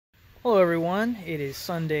Hello everyone, it is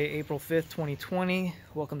Sunday, April 5th, 2020.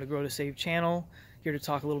 Welcome to Grow to Save channel. Here to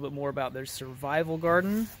talk a little bit more about their survival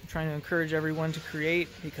garden. I'm trying to encourage everyone to create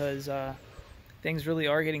because things really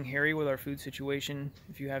are getting hairy with our food situation.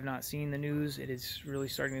 If you have not seen the news, it is really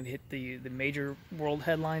starting to hit the major world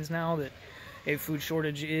headlines now that a food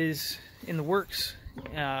shortage is in the works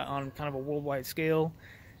on kind of a worldwide scale,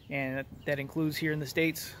 and that includes here in the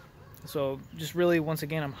States. So just really, once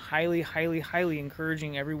again, I'm highly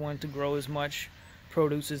encouraging everyone to grow as much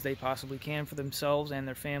produce as they possibly can for themselves and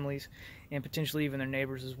their families, and potentially even their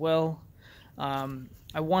neighbors as well.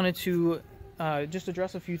 I wanted to just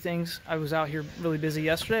address a few things. I was out here really busy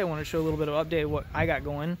yesterday. I want to show a little bit of update of what I got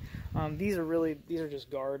going. These are just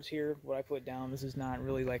guards here, what I put down. This is not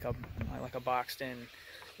really like a boxed in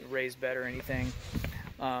raised bed or anything.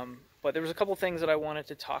 But there was a couple things that I wanted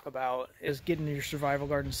to talk about is getting your survival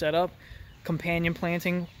garden set up. Companion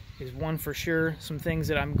planting is one for sure. Some things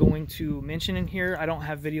that I'm going to mention in here I don't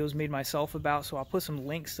have videos made myself about, so I'll put some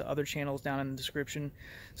links to other channels down in the description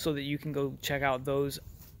so that you can go check out those.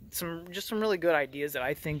 Some really good ideas that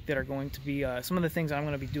I think that are going to be some of the things I'm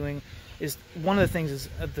going to be doing. Is one of the things is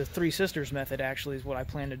the Three Sisters method. Actually is what I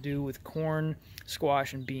plan to do with corn,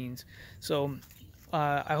 squash, and beans. So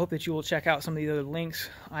I hope that you will check out some of the other links.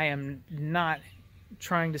 I am not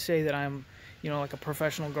trying to say that I'm, like a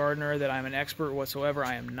professional gardener, that I'm an expert whatsoever.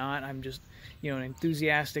 I am not. I'm just, an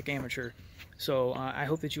enthusiastic amateur. So I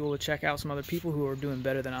hope that you will check out some other people who are doing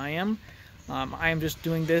better than I am. I am just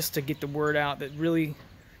doing this to get the word out that really,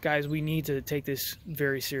 guys, we need to take this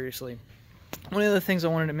very seriously. One of the things I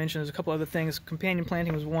wanted to mention is a couple other things. Companion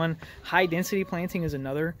planting was one. High density planting is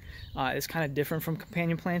another. It's kind of different from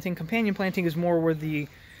companion planting. Companion planting is more where the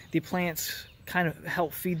plants kind of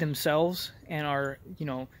help feed themselves and are,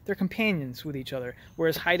 they're companions with each other.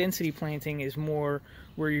 Whereas high density planting is more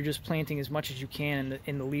where you're just planting as much as you can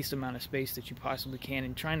in the least amount of space that you possibly can,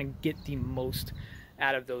 and trying to get the most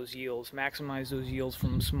out of those yields, maximize those yields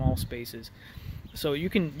from small spaces. So you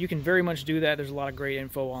can very much do that. There's a lot of great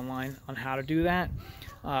info online on how to do that.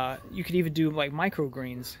 You could even do like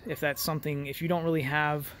microgreens if that's something. If you don't really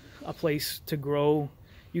have a place to grow,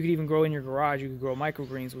 you could even grow in your garage. You could grow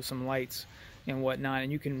microgreens with some lights and whatnot,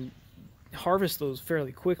 and you can harvest those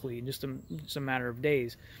fairly quickly in just a matter of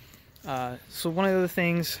days. So one of the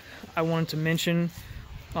things I wanted to mention,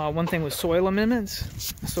 one thing was soil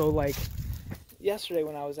amendments. So like yesterday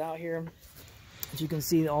when I was out here, you can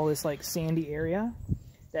see all this like sandy area.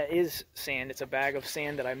 That is sand. It's a bag of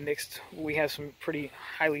sand that I mixed. We have some pretty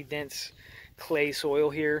highly dense clay soil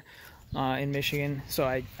here in Michigan, so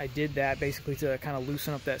I did that basically to kind of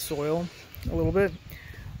loosen up that soil a little bit.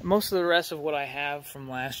 Most of the rest of what I have from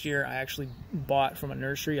last year I actually bought from a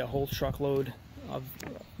nursery, a whole truckload of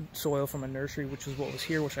soil from a nursery, which is what was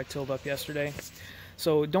here, which I tilled up yesterday.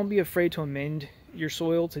 So don't be afraid to amend your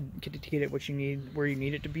soil to get it what you need, where you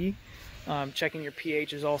need it to be. Checking your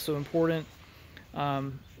pH is also important,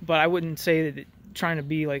 but I wouldn't say that trying to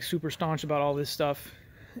be like super staunch about all this stuff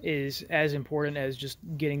is as important as just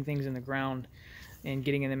getting things in the ground and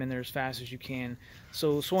getting them in there as fast as you can.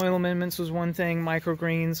 So soil amendments was one thing,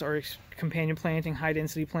 microgreens or companion planting, high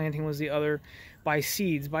density planting was the other. Buy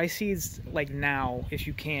seeds like now if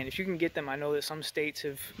you can get them. I know that some states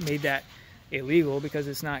have made that illegal because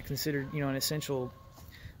it's not considered an essential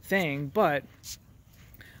thing, but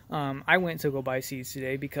I went to go buy seeds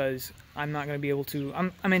today because I'm not going to be able to.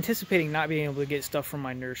 I'm anticipating not being able to get stuff from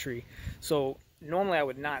my nursery. So normally I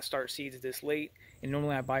would not start seeds this late, and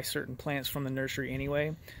normally I buy certain plants from the nursery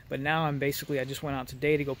anyway. But now I just went out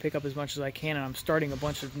today to go pick up as much as I can, and I'm starting a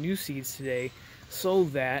bunch of new seeds today so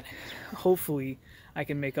that hopefully I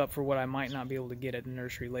can make up for what I might not be able to get at the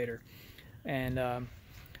nursery later. And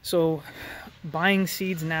so buying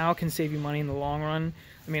seeds now can save you money in the long run.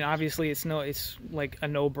 I mean, obviously it's like a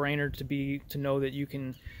no-brainer to know that you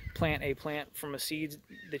can plant a plant from a seed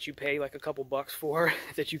that you pay like a couple bucks for,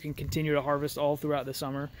 that you can continue to harvest all throughout the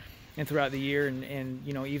summer and throughout the year, and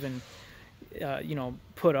even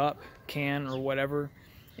put up, can or whatever,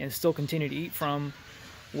 and still continue to eat from.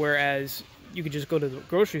 Whereas you could just go to the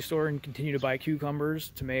grocery store and continue to buy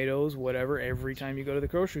cucumbers, tomatoes, whatever, every time you go to the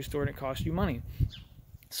grocery store, and it costs you money.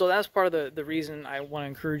 So that's part of the reason I want to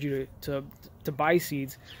encourage you to buy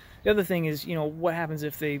seeds. The other thing is, what happens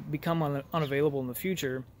if they become unavailable in the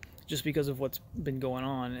future just because of what's been going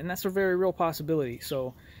on? And that's a very real possibility.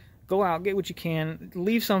 So go out, get what you can,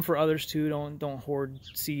 leave some for others too. Don't hoard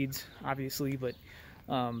seeds, obviously, but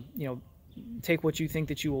take what you think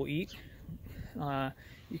that you will eat.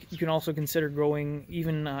 You can also consider growing,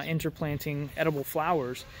 even interplanting edible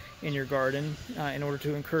flowers in your garden in order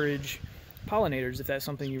to encourage pollinators if that's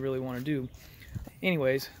something you really want to do.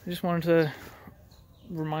 anyways, I just wanted to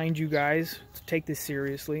remind you guys to take this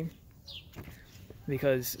seriously,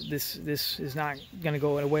 because this is not going to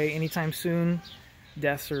go away anytime soon.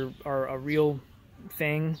 Deaths are a real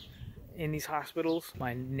thing in these hospitals.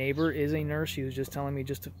 My neighbor is a nurse. She was just telling me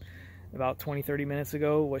just about 20-30 minutes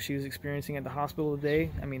ago what she was experiencing at the hospital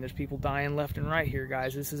today. I mean, there's people dying left and right here,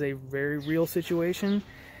 guys. This is a very real situation,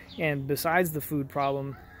 and besides the food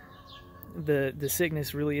problem, the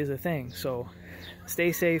sickness really is a thing. So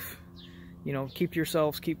stay safe, you know, keep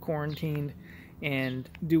quarantined, and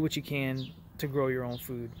do what you can to grow your own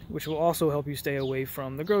food, which will also help you stay away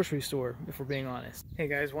from the grocery store, if we're being honest. Hey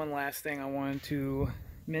guys, one last thing I wanted to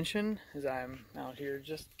mention is I'm out here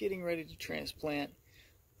just getting ready to transplant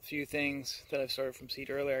a few things that I've started from seed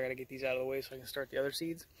earlier. I got to get these out of the way so I can start the other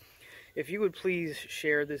seeds. If you would please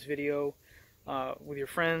share this video with your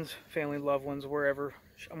friends, family, loved ones, wherever.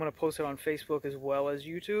 I'm going to post it on Facebook as well as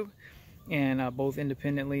YouTube, and both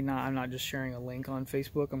independently. I'm not just sharing a link on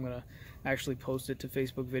Facebook. I'm going to actually post it to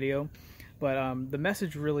Facebook video. But the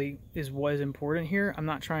message really is what is important here. I'm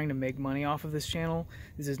not trying to make money off of this channel.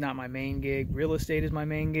 This is not my main gig. Real estate is my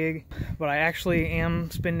main gig. But I actually am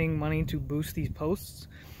spending money to boost these posts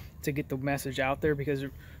to get the message out there, because,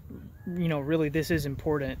 you know, really this is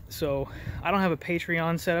important. So I don't have a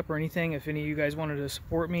Patreon set up or anything. If any of you guys wanted to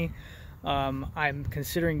support me, I'm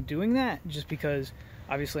considering doing that, just because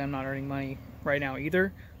obviously I'm not earning money right now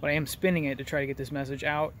either, but I am spending it to try to get this message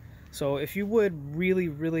out. So if you would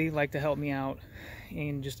really like to help me out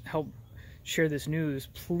and just help share this news,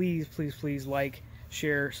 please like,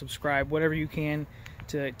 share, subscribe, whatever you can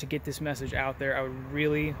to get this message out there. I would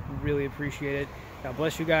really appreciate it. God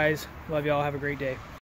bless you guys. Love y'all. Have a great day.